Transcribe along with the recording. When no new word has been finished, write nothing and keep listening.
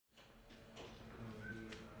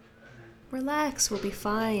Relax, we'll be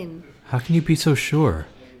fine. How can you be so sure?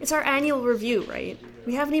 It's our annual review, right?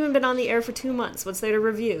 We haven't even been on the air for 2 months. What's there to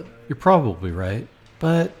review? You're probably right.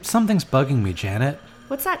 But something's bugging me, Janet.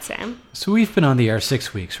 What's that, Sam? So we've been on the air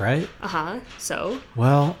 6 weeks, right? Uh-huh, so?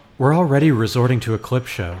 Well, we're already resorting to a clip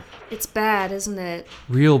show. It's bad, isn't it?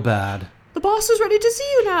 Real bad. The boss is ready to see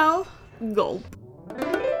you now. Gulp.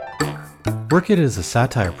 Work It is a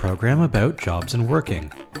satire program about jobs and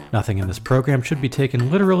working. Nothing in this program should be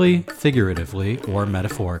taken literally, figuratively, or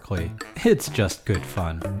metaphorically. It's just good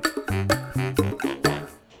fun.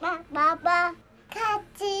 Baba, cut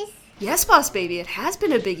this. Yes, boss baby, it has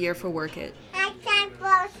been a big year for Work It. I can't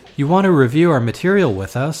boss. You want to review our material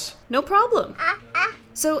with us? No problem.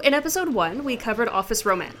 So in episode 1, we covered office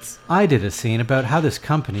romance. I did a scene about how this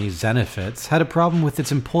company, Zenefits, had a problem with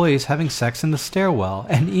its employees having sex in the stairwell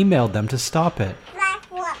and emailed them to stop it. Like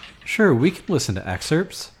what? Sure, we can listen to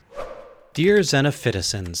excerpts. Dear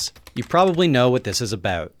Zenefitizens, you probably know what this is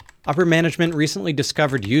about. Upper management recently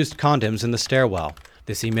discovered used condoms in the stairwell.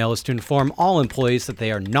 This email is to inform all employees that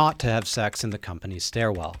they are not to have sex in the company's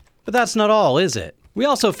stairwell. But that's not all, is it? We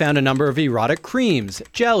also found a number of erotic creams,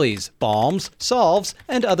 jellies, balms, salves,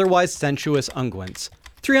 and otherwise sensuous unguents.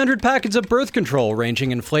 300 packets of birth control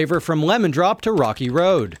ranging in flavor from Lemon Drop to Rocky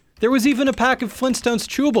Road. There was even a pack of Flintstones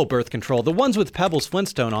chewable birth control, the ones with Pebbles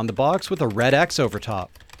Flintstone on the box with a red X over top.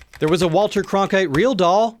 There was a Walter Cronkite real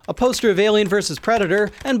doll, a poster of Alien vs. Predator,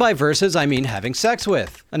 and by versus I mean having sex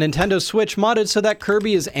with, a Nintendo Switch modded so that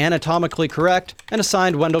Kirby is anatomically correct, and a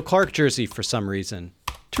signed Wendell Clark jersey for some reason.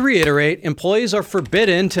 To reiterate, employees are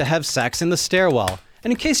forbidden to have sex in the stairwell.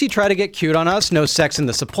 And in case you try to get cute on us, no sex in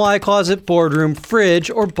the supply closet, boardroom, fridge,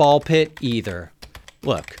 or ball pit either.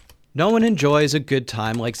 Look, no one enjoys a good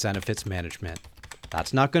time like Zenefits management.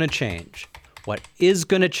 That's not going to change. What is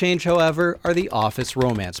going to change, however, are the office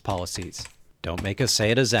romance policies. Don't make us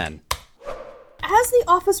say it as Zen. As the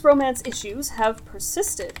office romance issues have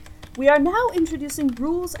persisted, we are now introducing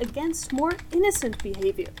rules against more innocent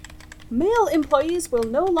behavior. Male employees will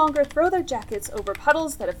no longer throw their jackets over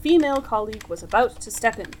puddles that a female colleague was about to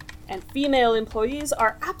step in. And female employees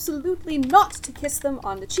are absolutely not to kiss them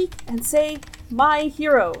on the cheek and say, "My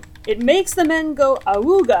hero." It makes the men go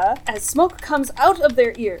awooga as smoke comes out of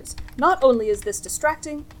their ears. Not only is this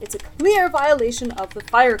distracting, it's a clear violation of the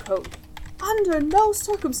fire code. Under no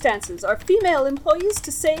circumstances are female employees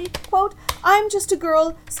to say, quote, "I'm just a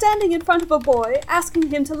girl standing in front of a boy asking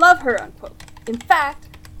him to love her," unquote. In fact,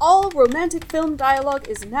 all romantic film dialogue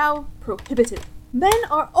is now prohibited. Men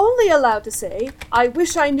are only allowed to say, "I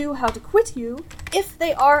wish I knew how to quit you," if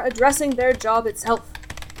they are addressing their job itself.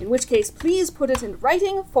 In which case, please put it in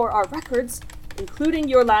writing for our records, including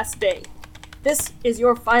your last day. This is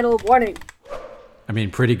your final warning. I mean,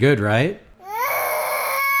 pretty good, right?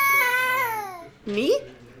 Me?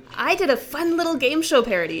 I did a fun little game show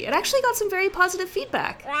parody. It actually got some very positive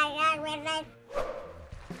feedback.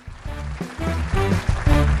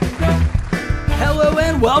 Hello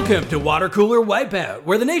and welcome to Water Cooler Wipeout,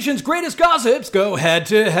 where the nation's greatest gossips go head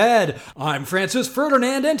to head. I'm Francis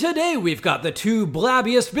Ferdinand, and today we've got the two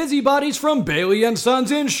blabbiest busybodies from Bailey &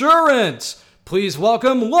 Sons Insurance. Please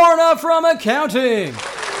welcome Lorna from accounting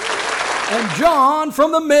and John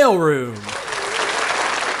from the mailroom.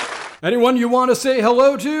 Anyone you want to say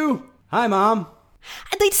hello to? Hi, Mom.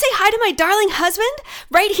 I'd like to say hi to my darling husband,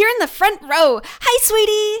 right here in the front row. Hi,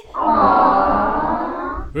 sweetie.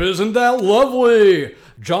 Isn't that lovely?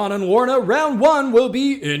 John and Lorna, round one will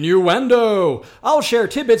be innuendo. I'll share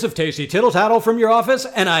tidbits of tasty tittle-tattle from your office,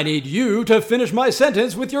 and I need you to finish my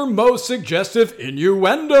sentence with your most suggestive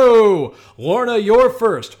innuendo. Lorna, you're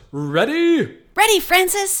first. Ready? Ready,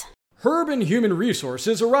 Francis. Herb in Human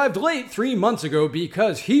Resources arrived late 3 months ago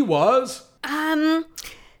because he was...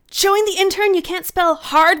 Showing the intern you can't spell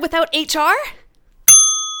hard without HR?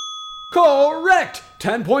 Correct!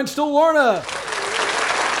 10 points to Lorna.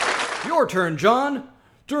 Your turn, John.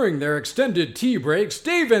 During their extended tea breaks,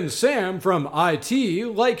 Dave and Sam from IT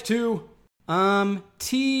like to...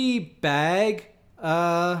 teabag,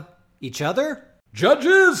 each other?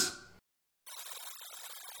 Judges?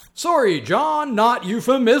 Sorry, John, not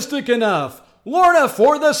euphemistic enough. Lorna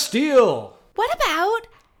for the steal. What about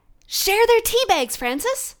share their tea bags,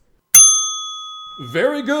 Francis?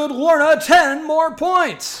 Very good, Lorna. 10 more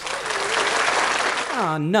points.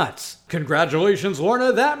 Ah, nuts. Congratulations,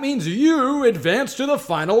 Lorna. That means you advance to the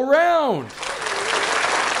final round.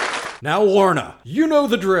 Now, Lorna, you know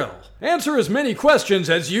the drill. Answer as many questions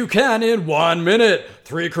as you can in 1 minute.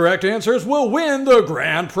 3 correct answers will win the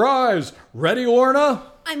grand prize. Ready, Lorna?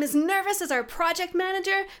 I'm as nervous as our project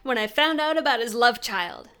manager when I found out about his love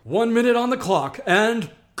child. 1 minute on the clock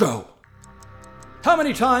and go. How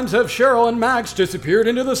many times have Cheryl and Max disappeared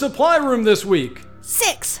into the supply room this week?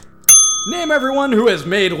 6. Name everyone who has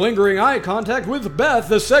made lingering eye contact with Beth,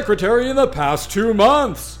 the secretary, in the past 2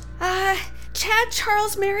 months. Chad,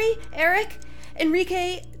 Charles, Mary, Eric,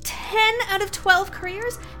 Enrique, 10 out of 12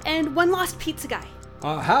 careers, and 1 lost pizza guy.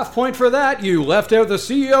 A half point for that, you left out the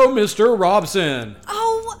CEO, Mr. Robson.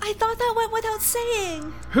 Oh, I thought that went without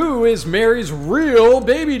saying. Who is Mary's real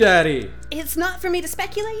baby daddy? It's not for me to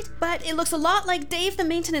speculate, but it looks a lot like Dave, the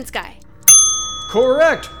maintenance guy.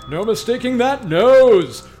 Correct. No mistaking that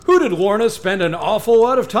nose. Who did Lorna spend an awful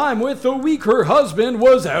lot of time with the week her husband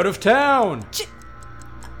was out of town?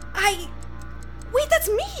 Wait, that's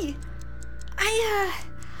me! I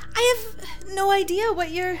have no idea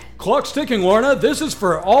what you're... Clock's ticking, Lorna. This is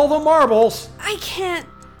for all the marbles. I can't...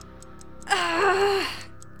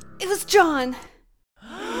 It was John.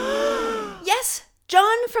 Yes,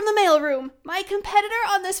 John from the mailroom, my competitor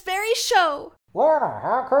on this very show. Lorna,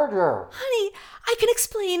 how could you? Honey, I can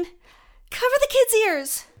explain. Cover the kids'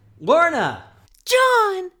 ears. Lorna!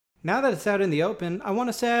 John! Now that it's out in the open, I want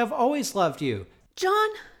to say I've always loved you. John,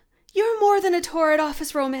 you're more than a torrid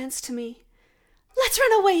office romance to me. Let's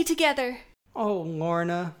run away together. Oh,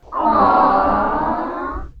 Lorna.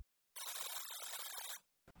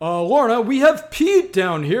 Lorna, we have Pete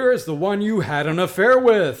down here as the one you had an affair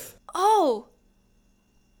with.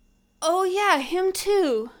 Oh yeah, him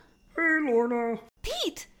too. Hey, Lorna.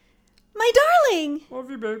 Pete! My darling! Love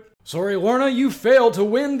you, babe. Sorry, Lorna, you failed to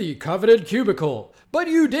win the coveted cubicle. But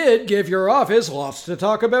you did give your office lots to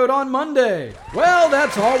talk about on Monday. Well,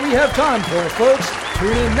 that's all we have time for, folks.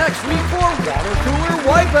 Tune in next week for Water Cooler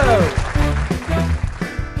Wipeout.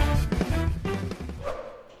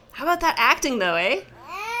 How about that acting, though, eh?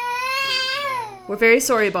 We're very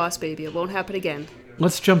sorry, Boss Baby. It won't happen again.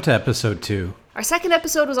 Let's jump to episode 2. Our second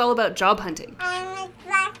episode was all about job hunting. I'm a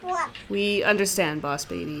black wolf. We understand, Boss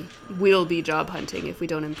Baby. We'll be job hunting if we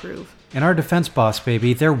don't improve. In our defense, Boss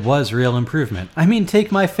Baby, there was real improvement. I mean,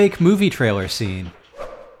 take my fake movie trailer scene.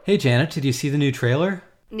 Hey, Janet, did you see the new trailer?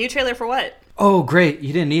 New trailer for what? Oh, great,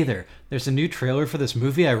 you didn't either. There's a new trailer for this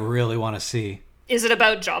movie I really want to see. Is it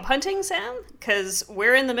about job hunting, Sam? Because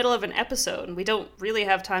we're in the middle of an episode and we don't really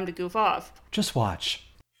have time to goof off. Just watch.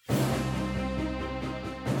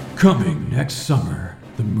 Coming next summer,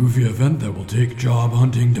 the movie event that will take job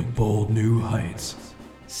hunting to bold new heights.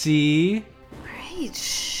 See? Right,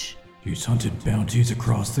 shh. He's hunted bounties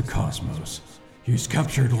across the cosmos. He's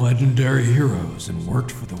captured legendary heroes and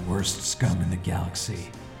worked for the worst scum in the galaxy.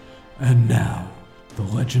 And now, the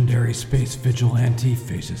legendary space vigilante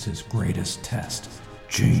faces his greatest test,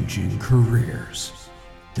 changing careers.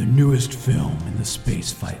 The newest film in the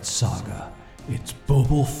spacefight saga. It's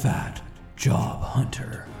Boba Fett, Job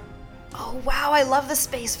Hunter. Oh wow, I love the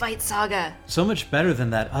space fight saga. So much better than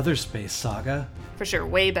that other space saga. For sure,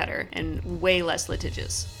 way better and way less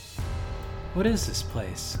litigious. What is this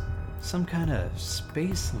place? Some kind of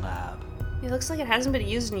space lab. It looks like it hasn't been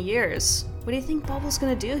used in years. What do you think Bubble's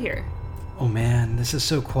gonna do here? Oh man, this is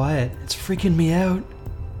so quiet. It's freaking me out.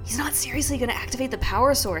 He's not seriously gonna activate the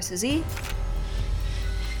power source, is he?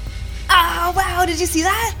 Ah, wow, did you see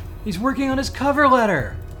that? He's working on his cover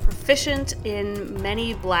letter. Proficient in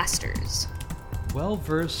many blasters. Well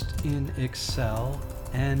versed in Excel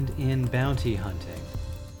and in bounty hunting.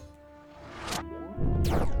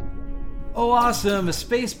 Oh awesome, a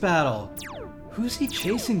space battle. Who's he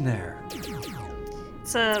chasing there?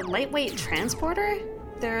 It's a lightweight transporter?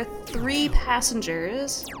 There are 3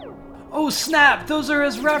 passengers. Oh snap, those are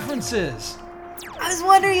his references. I was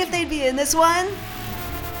wondering if they'd be in this one.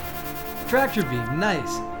 Tractor beam,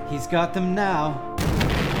 nice. He's got them now.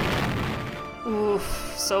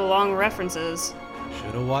 Oof, so long references.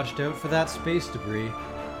 Should've watched out for that space debris.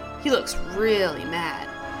 He looks really mad.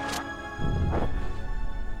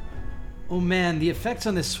 Oh man, the effects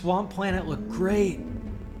on this swamp planet look great.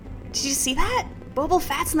 Did you see that? Boba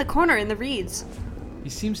Fett's in the corner in the reeds. He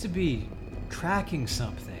seems to be tracking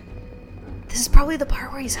something. This is probably the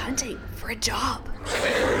part where he's hunting for a job.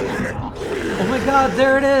 Oh my god,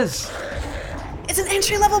 there it is! It's an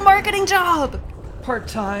entry-level marketing job!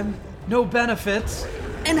 Part-time, no benefits.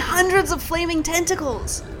 And hundreds of flaming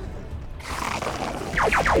tentacles!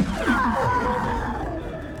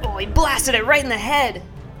 Oh, he blasted it right in the head!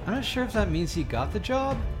 I'm not sure if that means he got the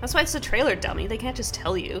job. That's why it's a trailer, dummy. They can't just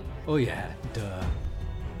tell you. Oh yeah, duh.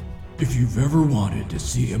 If you've ever wanted to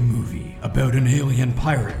see a movie about an alien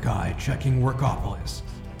pirate guy checking Workopolis,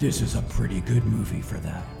 this is a pretty good movie for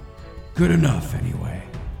that. Good enough, anyway.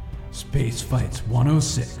 Space Fights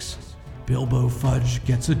 106. Bilbo Fudge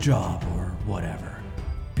gets a job or whatever.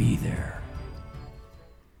 Be there.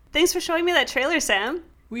 Thanks for showing me that trailer, Sam.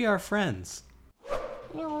 We are friends.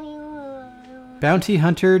 Bounty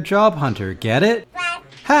hunter, job hunter, get it? What?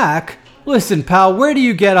 Hack? Listen, pal, where do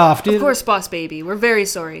you get off, dude? Of course, Boss Baby, we're very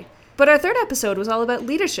sorry. But our third episode was all about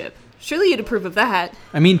leadership. Surely you'd approve of that.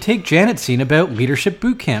 I mean, take Janet's scene about leadership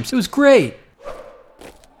boot camps. It was great.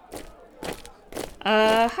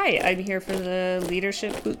 Hi, I'm here for the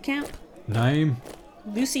leadership boot camp. Name?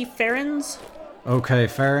 Lucy Ferrens. Okay,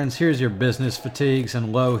 Farrens, here's your business fatigues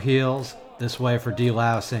and low heels. This way for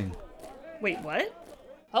delousing. Wait, what?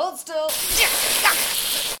 Hold still.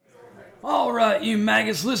 All right, you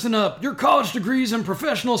maggots, listen up. Your college degrees and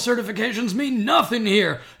professional certifications mean nothing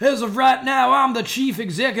here. As of right now, I'm the chief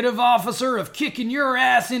executive officer of kicking your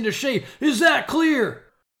ass into shape. Is that clear?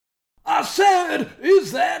 I said,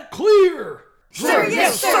 is that clear? Sir,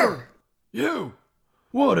 yes, sir. You,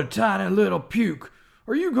 what a tiny little puke.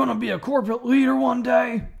 Are you gonna be a corporate leader one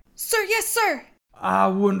day? Sir, yes, sir. I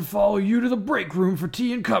wouldn't follow you to the break room for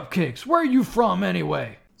tea and cupcakes. Where are you from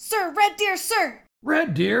anyway? Sir, Red Deer, sir.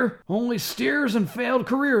 Red Deer? Only steers and failed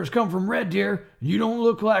careers come from Red Deer. You don't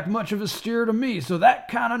look like much of a steer to me, so that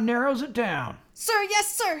kind of narrows it down. Sir,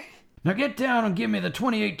 yes, sir. Now get down and give me the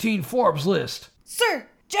 2018 Forbes list. Sir,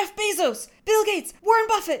 Jeff Bezos, Bill Gates, Warren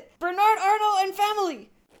Buffett, Bernard Arnault and family.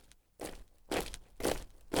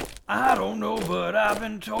 I don't know, but I've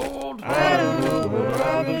been told.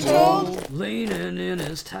 Leaning in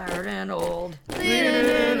is tired and old.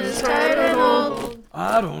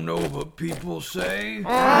 I don't know, but people say.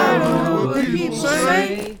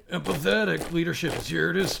 Empathetic leadership is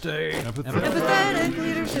here to stay. Empathetic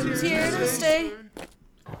leadership is here to stay.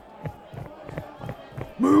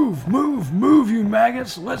 Move, you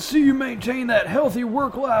maggots. Let's see you maintain that healthy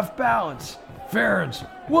work-life balance. Ferrens,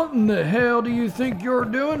 what in the hell do you think you're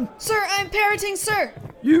doing? Sir, I'm parroting, sir.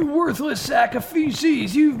 You worthless sack of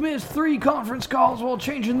feces. You've missed 3 conference calls while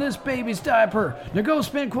changing this baby's diaper. Now go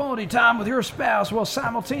spend quality time with your spouse while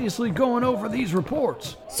simultaneously going over these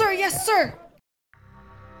reports. Sir, yes, sir.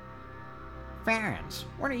 Ferrens,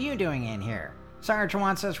 what are you doing in here? Sarge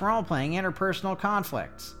wants us role-playing interpersonal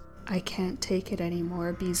conflicts. I can't take it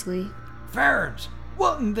anymore, Beasley. Ferrens,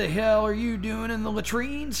 what in the hell are you doing in the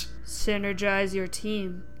latrines? Synergize your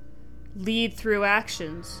team. Lead through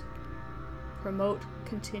actions. Promote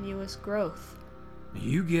continuous growth.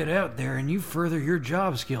 You get out there and you further your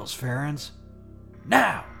job skills, Ferrens.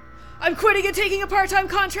 Now! I'm quitting and taking a part-time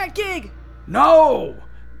contract gig. No!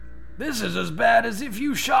 This is as bad as if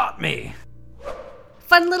you shot me.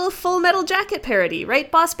 Fun little Full Metal Jacket parody, right,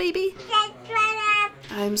 Boss Baby? That's right up.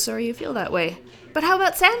 I'm sorry you feel that way. But how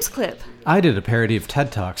about Sam's clip? I did a parody of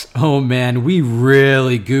TED Talks. Oh man, we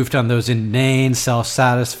really goofed on those inane,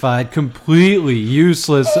 self-satisfied, completely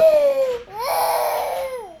useless...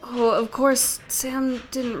 Oh, of course, Sam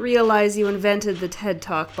didn't realize you invented the TED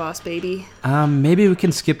Talk, Boss Baby. Maybe we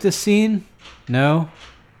can skip this scene? No?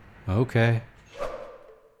 Okay.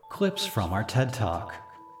 Clips from our TED Talk.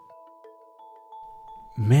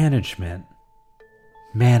 Management,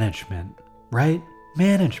 right?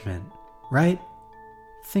 Management, right?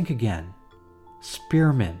 Think again.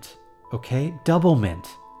 Spearmint, okay? Double mint.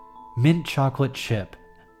 Mint chocolate chip.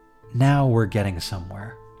 Now we're getting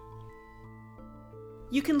somewhere.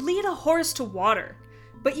 You can lead a horse to water,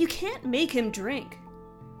 but you can't make him drink.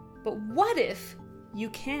 But what if you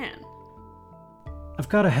can? I've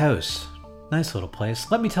got a house. Nice little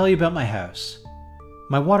place. Let me tell you about my house.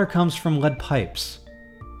 My water comes from lead pipes.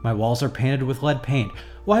 My walls are painted with lead paint.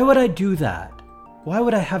 Why would I do that? Why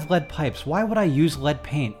would I have lead pipes? Why would I use lead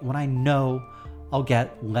paint when I know I'll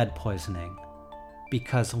get lead poisoning?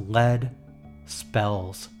 Because lead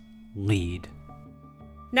spells lead.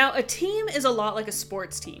 Now, a team is a lot like a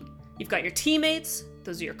sports team. You've got your teammates,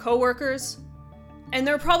 those are your coworkers, and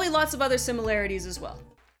there are probably lots of other similarities as well.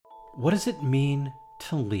 What does it mean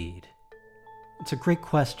to lead? It's a great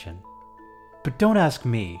question. But don't ask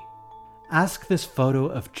me. Ask this photo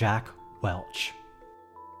of Jack Welch.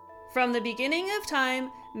 From the beginning of time,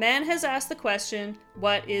 man has asked the question,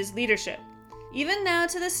 what is leadership? Even now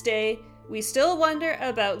to this day, we still wonder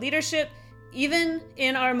about leadership, even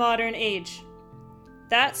in our modern age.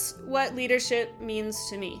 That's what leadership means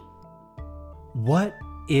to me. What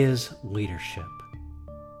is leadership?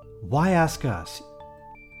 Why ask us?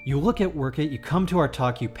 You look at Workit, you come to our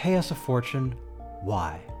talk, you pay us a fortune.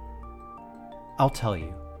 Why? I'll tell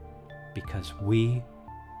you. Because we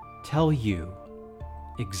tell you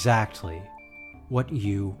exactly what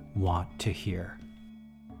you want to hear.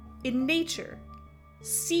 In nature,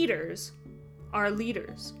 cedars are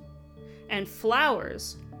leaders, and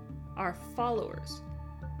flowers are followers.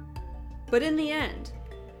 But in the end,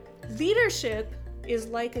 leadership is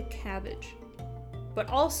like a cabbage, but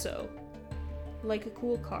also like a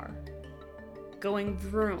cool car. going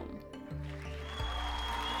vroom.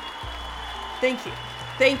 Thank you.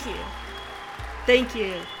 Thank you. Thank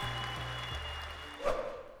you.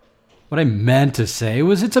 What I meant to say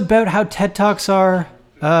was it's about how TED Talks are,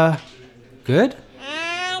 good?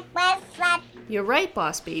 You're right,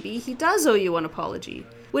 boss baby. He does owe you an apology.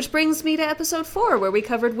 Which brings me to episode 4, where we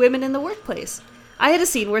covered women in the workplace. I had a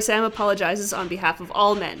scene where Sam apologizes on behalf of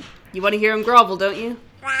all men. You want to hear him grovel, don't you?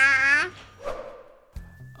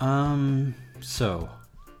 So.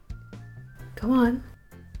 Go on.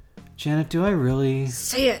 Janet, do I really?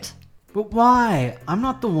 Say it. But why? I'm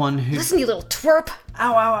not the one who. Listen, you little twerp.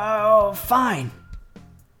 Ow, ow, ow, fine.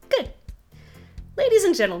 Good. Ladies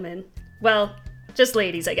and gentlemen, well, just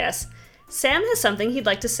ladies, I guess. Sam has something he'd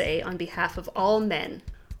like to say on behalf of all men.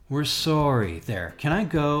 We're sorry. There, can I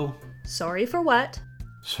go? Sorry for what?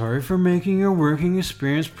 Sorry for making your working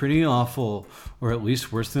experience pretty awful, or at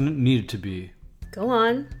least worse than it needed to be. Go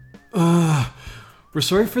on. We're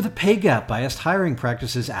sorry for the pay gap, biased hiring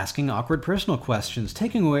practices, asking awkward personal questions,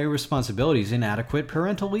 taking away responsibilities, inadequate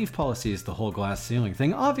parental leave policies, the whole glass ceiling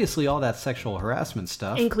thing, obviously all that sexual harassment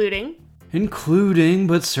stuff. Including,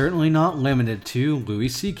 but certainly not limited to, Louis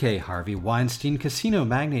C.K., Harvey Weinstein, casino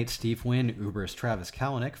magnate Steve Wynn, Uber's Travis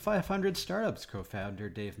Kalanick, 500 Startups co-founder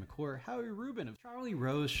Dave McClure, Howie Rubin, Charlie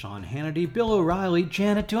Rose, Sean Hannity, Bill O'Reilly.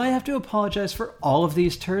 Janet, do I have to apologize for all of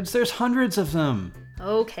these turds? There's hundreds of them.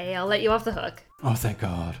 Okay, I'll let you off the hook. Oh, thank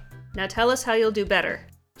God. Now tell us how you'll do better.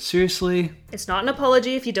 Seriously? It's not an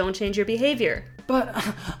apology if you don't change your behavior. But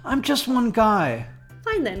I'm just one guy.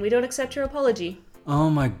 Fine then, we don't accept your apology. Oh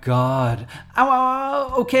my God. Ow, ow,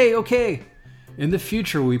 ow. Okay. In the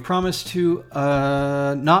future, we promise to,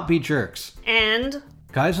 not be jerks. And?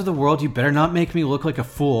 Guys of the world, you better not make me look like a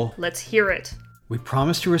fool. Let's hear it. We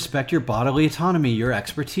promise to respect your bodily autonomy, your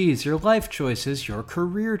expertise, your life choices, your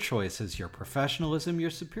career choices, your professionalism, your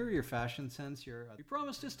superior fashion sense, We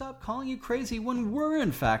promise to stop calling you crazy when we're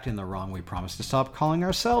in fact in the wrong. We promise to stop calling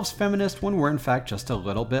ourselves feminist when we're in fact just a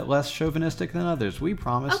little bit less chauvinistic than others. We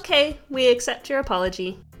promise. Okay, we accept your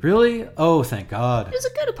apology. Really? Oh, thank God. It was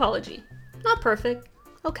a good apology. Not perfect.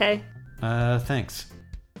 Okay. Thanks.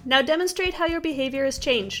 Now demonstrate how your behavior has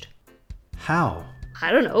changed. How?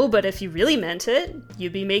 I don't know, but if you really meant it,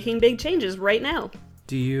 you'd be making big changes right now.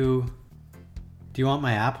 Do you want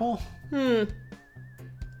my apple?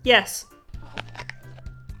 Yes.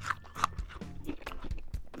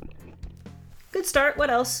 Good start, what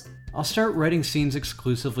else? I'll start writing scenes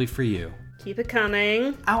exclusively for you. Keep it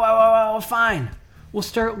coming. Ow, ow, ow, ow, fine. We'll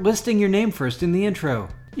start listing your name first in the intro.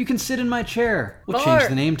 You can sit in my chair. We'll change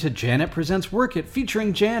the name to Janet Presents Work It,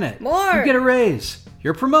 featuring Janet. More. You get a raise.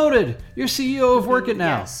 You're promoted. You're CEO of Work It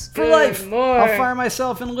now. Yes. For Good. life. More. I'll fire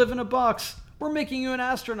myself and live in a box. We're making you an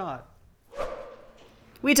astronaut.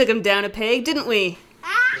 We took him down a peg, didn't we?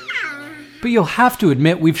 But you'll have to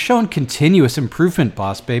admit we've shown continuous improvement,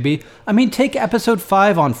 boss baby. I mean, take episode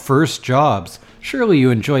 5 on first jobs. Surely you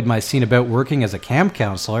enjoyed my scene about working as a camp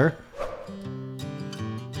counselor.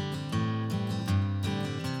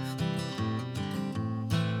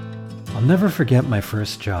 I'll never forget my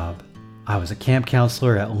first job. I was a camp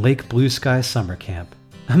counselor at Lake Blue Sky Summer Camp.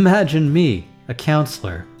 Imagine me, a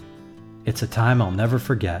counselor. It's a time I'll never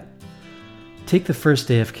forget. Take the first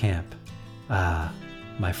day of camp.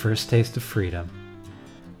 My first taste of freedom.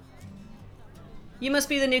 You must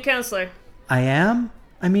be the new counselor. I am?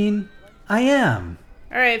 I am.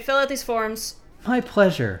 Alright, fill out these forms. My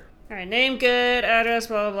pleasure. Alright, name good, address,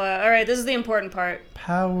 blah, blah, blah. Alright, this is the important part.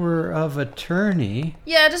 Power of attorney?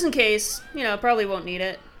 Yeah, just in case. Probably won't need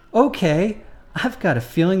it. Okay. I've got a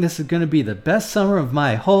feeling this is going to be the best summer of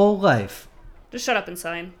my whole life. Just shut up and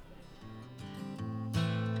sign.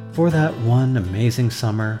 For that one amazing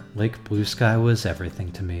summer, Lake Blue Sky was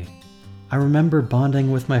everything to me. I remember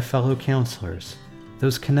bonding with my fellow counselors,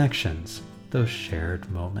 those connections, those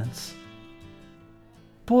shared moments.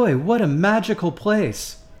 Boy, what a magical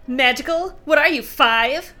place! Magical? What are you,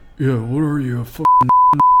 5? Yeah, what are you, a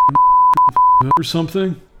f***ing or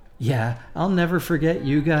something? Yeah, I'll never forget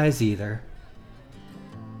you guys either.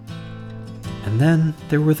 And then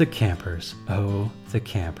there were the campers. Oh, the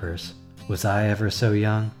campers. Was I ever so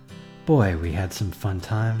young? Boy, we had some fun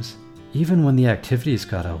times. Even when the activities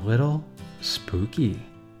got a little spooky.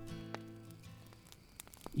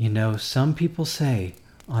 You know, some people say,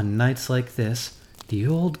 on nights like this, the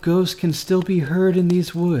old ghost can still be heard in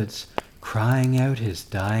these woods, crying out his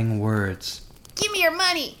dying words. Give me your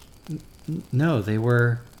money! No, they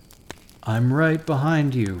were, I'm right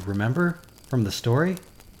behind you, remember? From the story?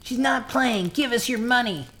 She's not playing. Give us your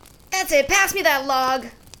money. That's it, pass me that log!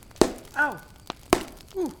 Ow.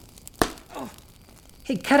 Ooh. Oh.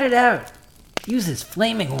 Hey, cut it out. Use this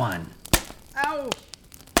flaming one. Ow,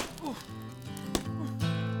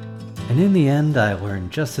 And in the end, I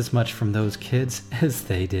learned just as much from those kids as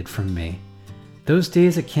they did from me. Those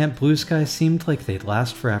days at Camp Blue Sky seemed like they'd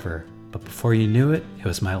last forever, but before you knew it, it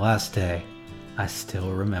was my last day. I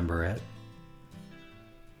still remember it.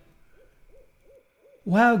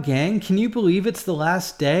 Wow, gang, can you believe it's the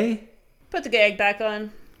last day? Put the gag back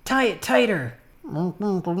on. Tie it tighter.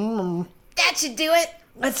 That should do it.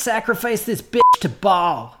 Let's sacrifice this bitch to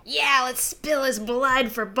Ball. Yeah, let's spill his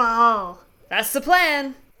blood for Ball. That's the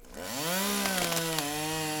plan.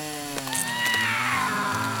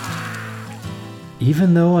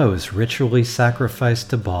 Even though I was ritually sacrificed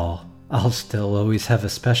to Ball, I'll still always have a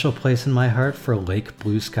special place in my heart for Lake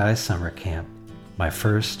Blue Sky Summer Camp, my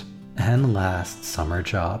first and last summer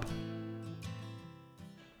job.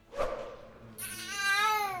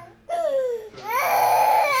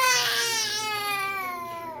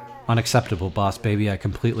 Unacceptable, boss baby, I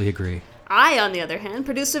completely agree. I, on the other hand,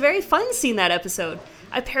 produced a very fun scene that episode.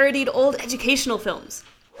 I parodied old educational films.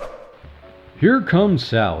 Here comes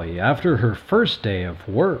Sally after her first day of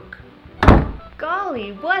work.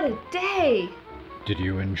 Golly, what a day! Did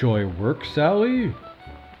you enjoy work, Sally?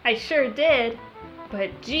 I sure did,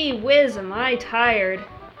 but gee whiz am I tired.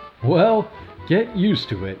 Well, get used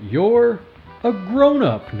to it. You're a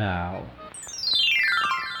grown-up now.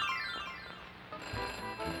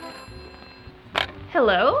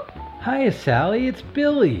 Hello? Hiya, Sally, it's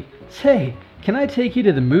Billy. Say, can I take you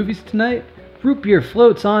to the movies tonight? Root beer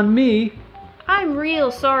floats on me. I'm real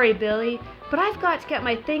sorry, Billy, but I've got to get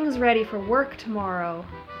my things ready for work tomorrow.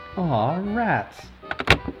 Aw, rats.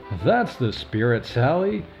 That's the spirit,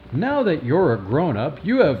 Sally. Now that you're a grown-up,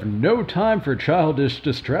 you have no time for childish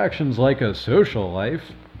distractions like a social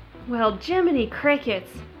life. Well, Jiminy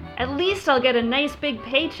Crickets. At least I'll get a nice big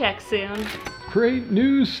paycheck soon. Great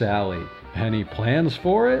news, Sally. Any plans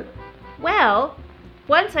for it? Well,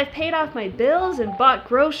 once I've paid off my bills and bought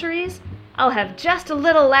groceries, I'll have just a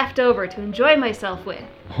little left over to enjoy myself with.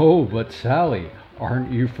 Oh, but Sally,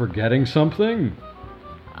 aren't you forgetting something?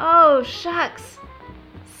 Oh, shucks.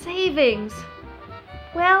 Savings.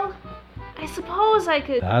 Well, I suppose I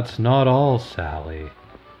could... That's not all, Sally.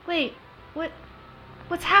 Wait,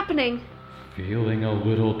 what's happening? Feeling a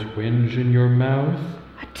little twinge in your mouth?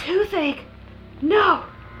 A toothache? No!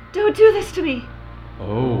 Don't do this to me!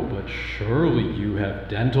 Oh, but surely you have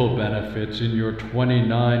dental benefits in your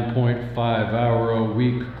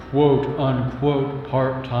 29.5-hour-a-week quote-unquote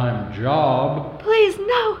part-time job. Please,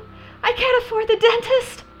 no! I can't afford the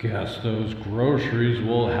dentist! Guess those groceries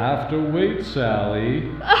will have to wait,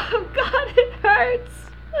 Sally. Oh, God, it hurts!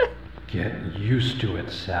 Get used to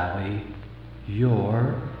it, Sally.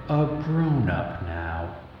 You're a grown-up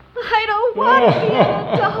now. I don't want to be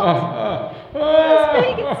an adult! Just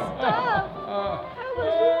make it stop! How much longer does it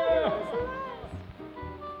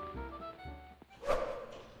last?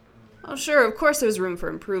 Oh, sure, of course there's room for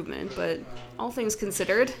improvement, but all things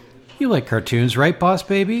considered... You like cartoons, right, boss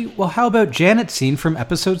baby? Well, how about Janet's scene from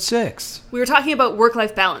episode 6? We were talking about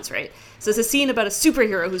work-life balance, right? So it's a scene about a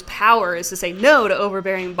superhero whose power is to say no to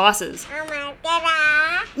overbearing bosses. Oh my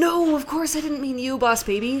god. No, of course I didn't mean you, boss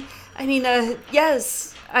baby. I mean,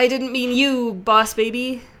 yes, I didn't mean you, boss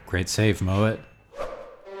baby. Great save, Moet.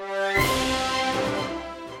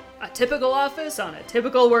 A typical office on a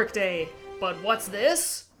typical workday. But what's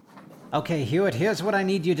this? Okay, Hewitt, here's what I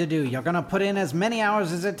need you to do. You're gonna put in as many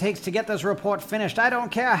hours as it takes to get this report finished. I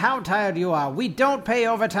don't care how tired you are. We don't pay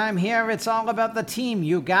overtime here. It's all about the team.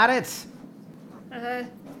 You got it?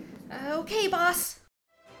 Okay, boss.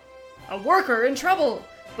 A worker in trouble.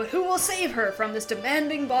 But who will save her from this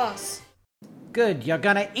demanding boss? Good. You're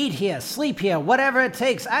gonna eat here, sleep here, whatever it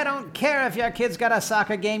takes. I don't care if your kid's got a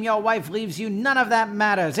soccer game, your wife leaves you. None of that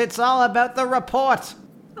matters. It's all about the report.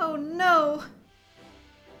 Oh no.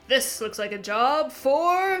 This looks like a job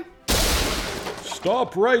for...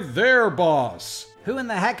 Stop right there, boss. Who in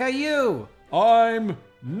the heck are you? I'm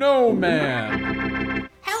No Man.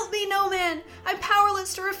 Help me, No Man. I'm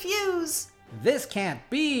powerless to refuse. This can't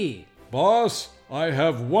be. Boss, I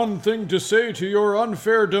have one thing to say to your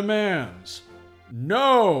unfair demands.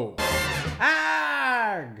 No!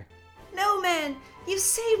 Arg! No Man, you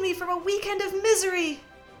saved me from a weekend of misery.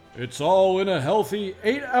 It's all in a healthy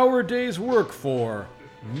 8-hour day's work for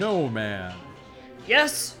No Man.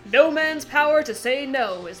 Yes, No Man's power to say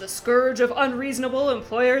no is the scourge of unreasonable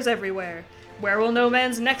employers everywhere. Where will No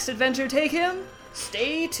Man's next adventure take him?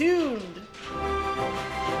 Stay tuned!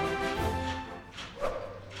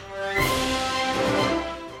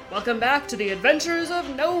 Welcome back to the adventures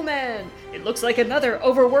of No Man. It looks like another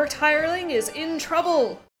overworked hireling is in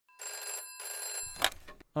trouble.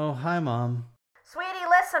 Oh, hi, Mom. Sweetie,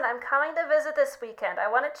 listen. listen, I'm coming to visit this weekend. I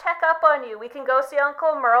want to check up on you. We can go see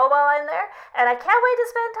Uncle Merle while I'm there, and I can't wait to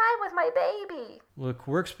spend time with my baby. Look,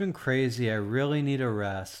 work's been crazy. I really need a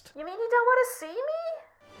rest. You mean you don't want to see me?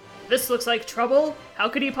 This looks like trouble. How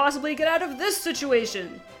could he possibly get out of this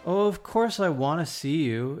situation? Oh, of course I want to see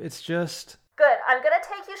you. It's just... Good, I'm gonna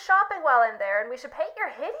take you shopping while I'm there, and we should paint your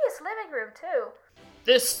hideous living room, too.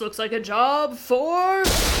 This looks like a job for...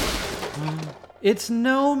 It's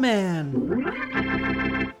No Man.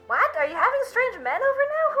 What? Are you having strange men over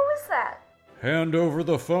now? Who is that? Hand over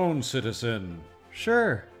the phone, citizen.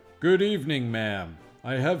 Sure. Good evening, ma'am.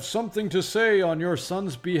 I have something to say on your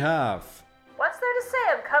son's behalf. What's there to say?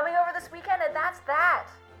 I'm coming over this weekend, and that's that.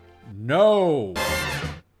 No!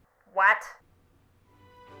 What?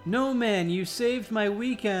 No Man, you saved my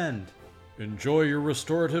weekend. Enjoy your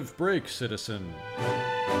restorative break, citizen.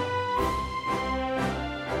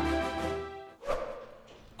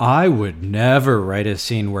 I would never write a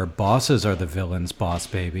scene where bosses are the villains, Boss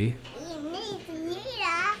Baby.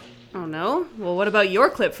 Oh no? Well, what about your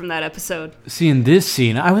clip from that episode? See, in this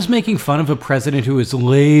scene, I was making fun of a president who is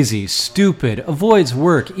lazy, stupid, avoids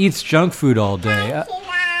work, eats junk food all day.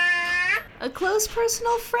 A close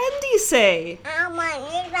personal friend, you say?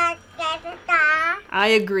 I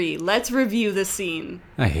agree. Let's review the scene.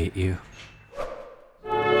 I hate you.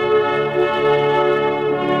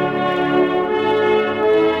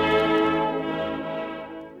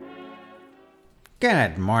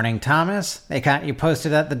 Good morning, Thomas. They got you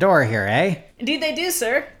posted at the door here, eh? Indeed they do,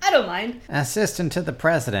 sir. I don't mind. Assistant to the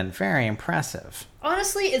president. Very impressive.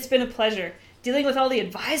 Honestly, it's been a pleasure. Dealing with all the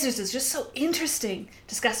advisors is just so interesting.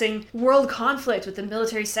 Discussing world conflict with the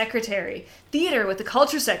military secretary, theater with the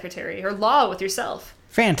culture secretary, or law with yourself.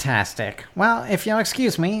 Fantastic. Well, if you'll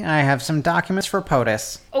excuse me, I have some documents for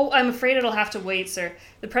POTUS. Oh, I'm afraid it'll have to wait, sir.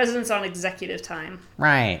 The president's on executive time.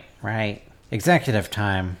 Right. Executive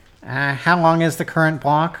time. How long is the current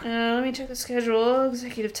block? Let me check the schedule.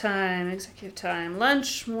 Executive time.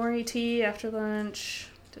 Lunch, more ET after lunch.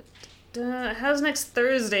 How's next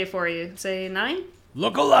Thursday for you? Say 9?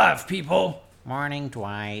 Look alive, people. Morning,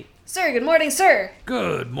 Dwight. Sir, good morning, sir.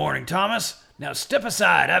 Good morning, Thomas. Now step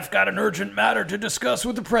aside. I've got an urgent matter to discuss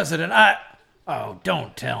with the president. Oh,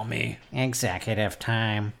 don't tell me. Executive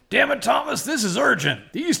time. Damn it, Thomas, this is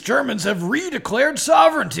urgent. These Germans have redeclared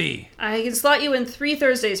sovereignty. I can slot you in 3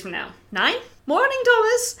 Thursdays from now. 9? Morning,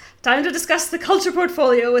 Thomas. Time to discuss the culture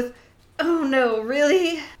portfolio with... Oh no,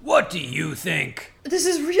 really? What do you think? This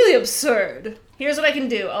is really absurd. Here's what I can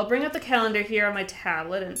do. I'll bring up the calendar here on my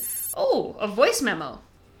tablet and... Oh, a voice memo.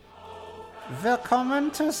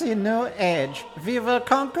 Willkommen to the new age. We will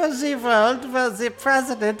conquer the world where the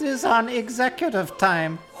president is on executive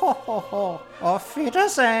time. Ho ho ho. Auf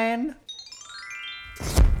Wiedersehen.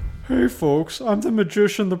 Hey folks, I'm the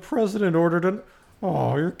magician the president ordered an...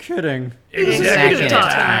 Oh, you're kidding. Executive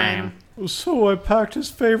time. So I packed his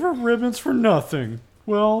favorite ribbons for nothing.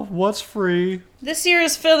 Well, what's free? This year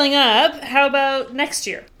is filling up. How about next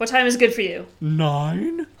year? What time is good for you?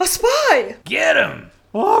 9? A spy! Get him!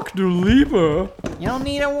 Ach du Liebe! You'll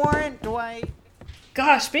need a warrant, Dwight.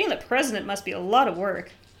 Gosh, being the president must be a lot of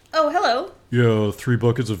work. Oh, hello. Yeah, 3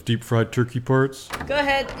 buckets of deep-fried turkey parts. Go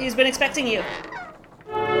ahead. He's been expecting you.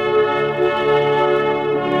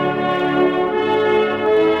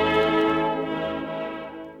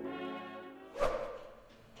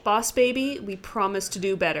 Boss Baby, we promise to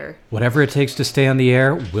do better. Whatever it takes to stay on the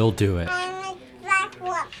air, we'll do it.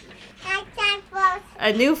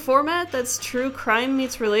 A new format that's true crime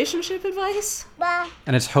meets relationship advice?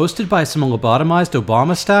 And it's hosted by some lobotomized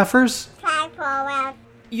Obama staffers?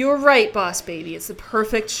 You're right, Boss Baby. It's the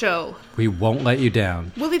perfect show. We won't let you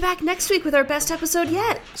down. We'll be back next week with our best episode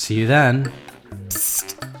yet. See you then.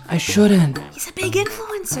 Psst. I shouldn't. He's a big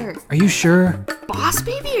influencer. Are you sure? Boss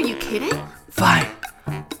Baby? Are you kidding? Fine.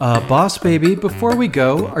 Boss Baby, before we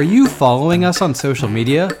go, are you following us on social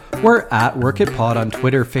media? We're at WorkItPod on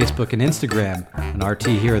Twitter, Facebook, and Instagram. An RT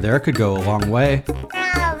here or there could go a long way.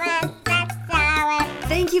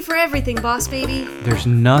 Thank you for everything, Boss Baby. There's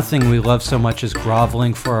nothing we love so much as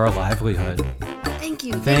groveling for our livelihood. Thank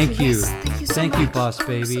you. Thank you. Yes, thank you so Thank much. you, Boss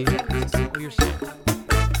Baby. Oh, you're so...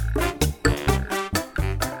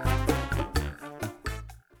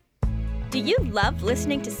 Do you love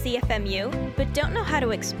listening to CFMU, but don't know how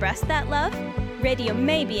to express that love? Radio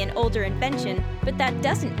may be an older invention, but that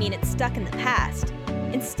doesn't mean it's stuck in the past.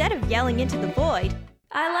 Instead of yelling into the void,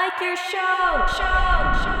 I like your show.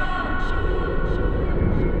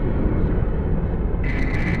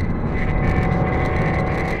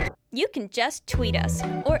 You can just tweet us,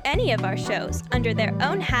 or any of our shows, under their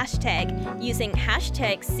own hashtag, using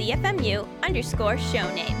hashtag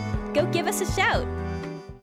CFMU_showname. Go give us a shout.